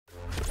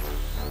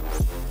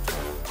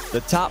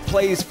The top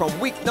plays from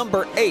week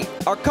number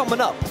 8 are coming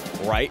up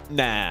right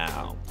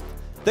now.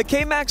 The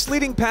K-Mac's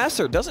leading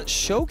passer doesn't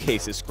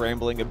showcase his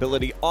scrambling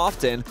ability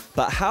often,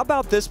 but how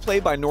about this play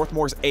by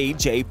Northmor's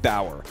A.J.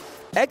 Bauer?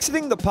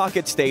 Exiting the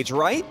pocket stage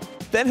right,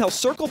 then he'll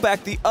circle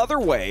back the other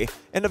way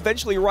and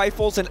eventually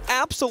rifles an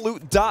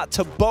absolute dot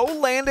to Bo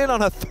Landon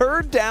on a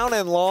 3rd down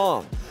and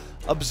long.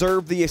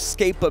 Observe the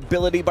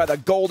escapability by the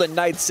Golden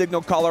Knights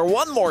signal caller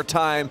one more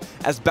time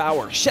as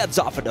Bauer sheds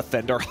off a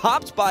defender,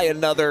 hops by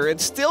another, and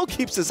still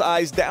keeps his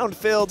eyes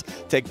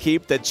downfield to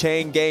keep the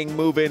chain gang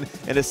moving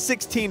in a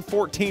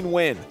 16-14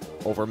 win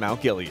over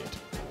Mount Gilead.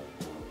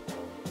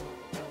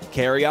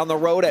 Carey on the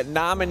road at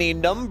nominee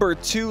number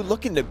 2,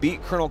 looking to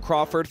beat Colonel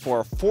Crawford for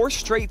a 4th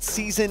straight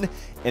season,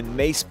 and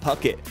Mace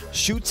Puckett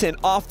shoots in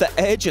off the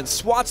edge and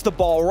swats the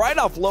ball right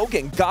off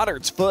Logan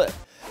Goddard's foot,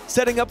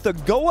 setting up the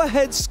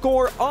go-ahead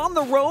score on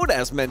the road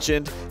as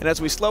mentioned. And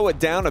as we slow it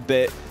down a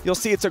bit, you'll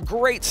see it's a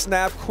great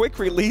snap, quick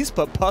release,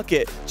 but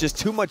Puckett just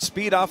too much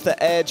speed off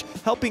the edge,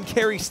 helping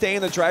Carey stay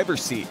in the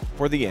driver's seat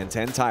for the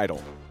N10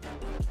 title.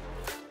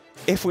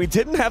 If we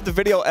didn't have the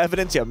video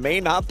evidence, you may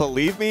not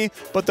believe me,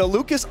 but the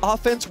Lucas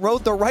offense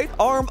rode the right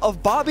arm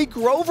of Bobby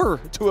Grover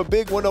to a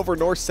big win over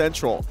North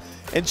Central.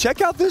 And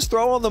check out this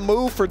throw on the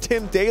move for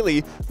Tim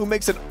Daley, who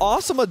makes an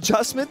awesome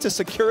adjustment to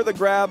secure the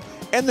grab,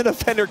 and the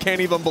defender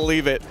can't even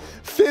believe it.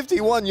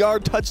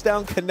 51-yard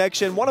touchdown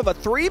connection, one of a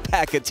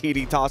 3-pack of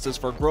TD tosses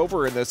for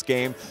Grover in this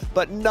game,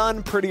 but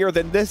none prettier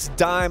than this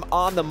dime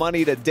on the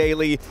money to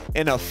Daley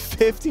in a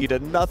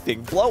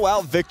 50-0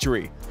 blowout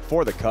victory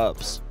for the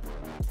Cubs.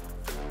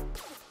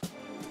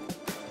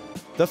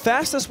 The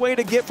fastest way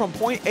to get from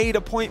point A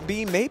to point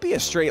B may be a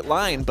straight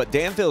line, but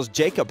Danville's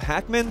Jacob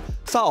Hackman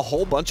saw a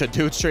whole bunch of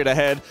dudes straight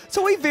ahead,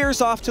 so he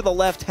veers off to the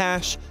left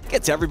hash,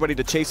 gets everybody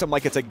to chase him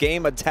like it's a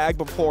game of tag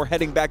before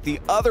heading back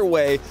the other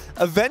way,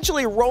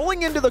 eventually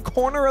rolling into the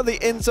corner of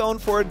the end zone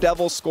for a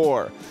Devil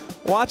score.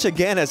 Watch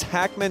again as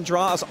Hackman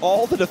draws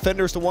all the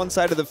defenders to one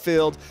side of the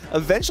field,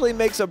 eventually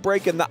makes a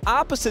break in the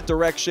opposite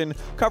direction,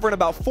 covering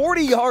about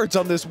 40 yards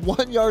on this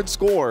 1-yard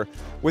score,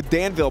 with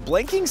Danville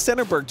blanking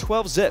Centerburg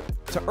 12-zip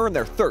to earn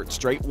their 3rd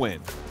straight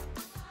win.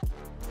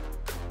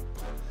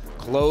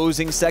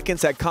 Closing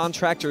seconds at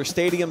Contractor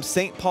Stadium,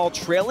 St. Paul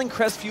trailing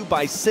Crestview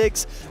by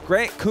 6.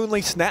 Grant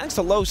Kuhnle snags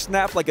a low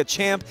snap like a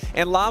champ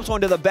and lobs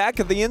one to the back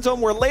of the end zone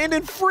where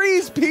Landon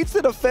Freeze beats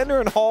the defender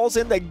and hauls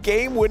in the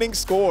game-winning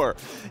score.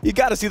 You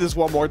got to see this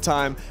one more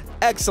time.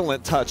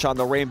 Excellent touch on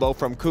the rainbow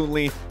from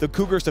Kuhnle. The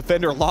Cougars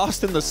defender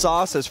lost in the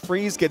sauce as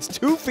Freeze gets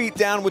 2 feet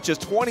down with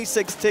just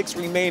 26 ticks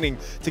remaining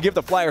to give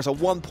the Flyers a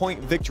 1-point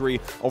victory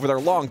over their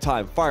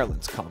longtime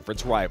Firelands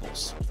Conference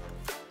rivals.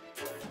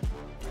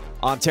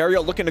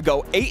 Ontario looking to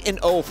go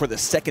 8-0 for the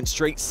 2nd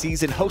straight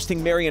season,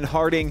 hosting Marion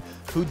Harding,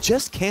 who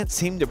just can't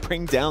seem to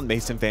bring down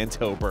Mason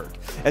Vantilburg,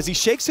 as he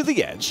shakes to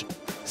the edge,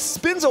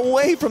 spins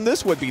away from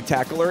this would-be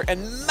tackler,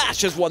 and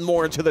mashes one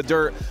more into the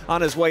dirt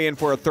on his way in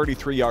for a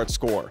 33-yard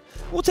score.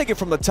 We'll take it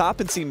from the top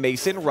and see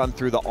Mason run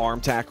through the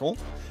arm tackle,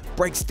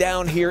 breaks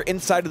down here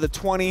inside of the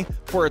 20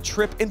 for a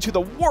trip into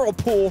the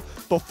whirlpool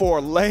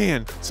before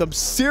laying some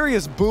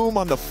serious boom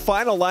on the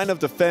final line of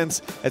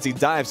defense as he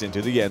dives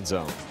into the end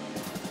zone.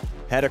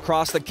 Head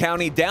across the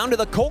county down to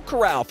the Colt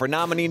Corral for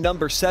nominee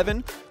number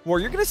 7, where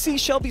you're going to see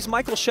Shelby's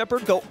Michael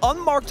Shepard go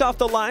unmarked off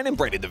the line, and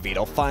Brady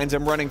DeVito finds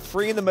him running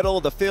free in the middle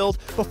of the field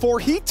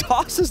before he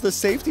tosses the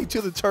safety to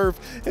the turf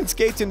and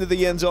skates into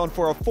the end zone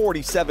for a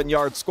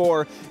 47-yard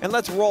score. And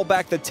let's roll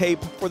back the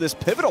tape for this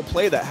pivotal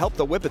play that helped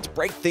the Whippets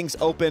break things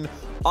open.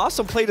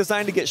 Awesome play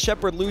designed to get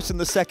Shepard loose in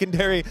the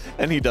secondary,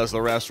 and he does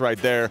the rest right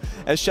there,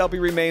 as Shelby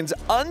remains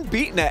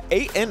unbeaten at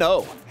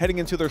 8-0, heading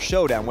into their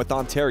showdown with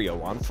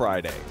Ontario on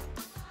Friday.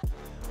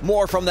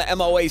 More from the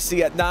MOAC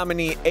at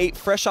nominee 8,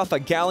 fresh off a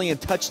Galleon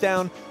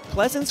touchdown.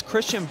 Pleasant's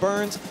Christian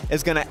Burns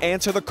is going to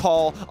answer the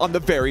call on the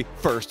very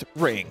first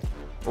ring,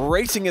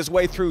 racing his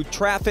way through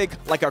traffic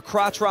like a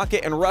crotch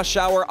rocket in rush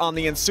hour on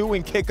the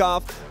ensuing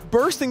kickoff,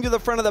 bursting to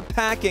the front of the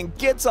pack and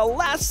gets a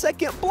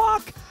last-second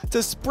block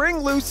to spring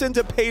loose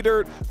into pay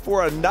dirt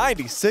for a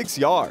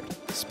 96-yard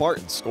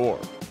Spartan score.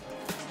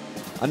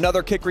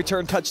 Another kick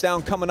return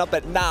touchdown coming up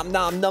at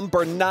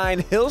number 9,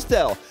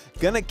 Hillsdale.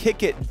 Gonna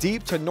kick it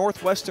deep to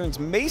Northwestern's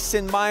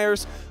Mason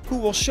Myers, who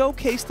will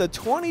showcase the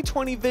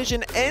 2020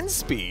 vision and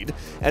speed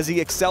as he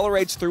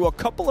accelerates through a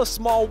couple of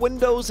small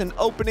windows and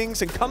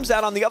openings and comes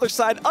out on the other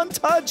side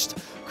untouched,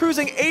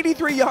 cruising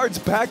 83 yards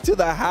back to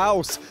the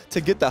house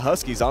to get the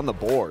Huskies on the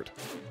board.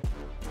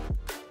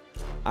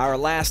 Our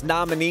last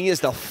nominee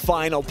is the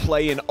final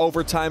play in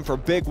overtime for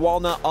Big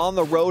Walnut on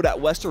the road at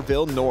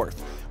Westerville North,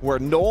 where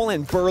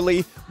Nolan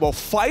Buirley will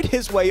fight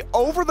his way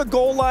over the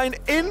goal line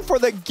in for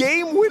the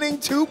game-winning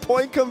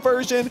 2-point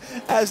conversion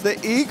as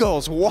the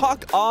Eagles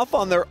walk off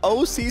on their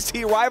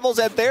OCC rivals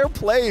at their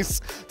place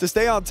to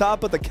stay on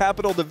top of the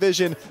Capital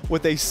Division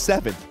with a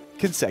 7th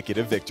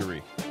consecutive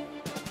victory.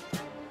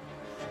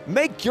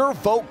 Make your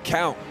vote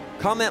count.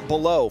 Comment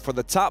below for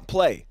the top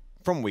play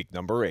from week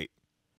number 8.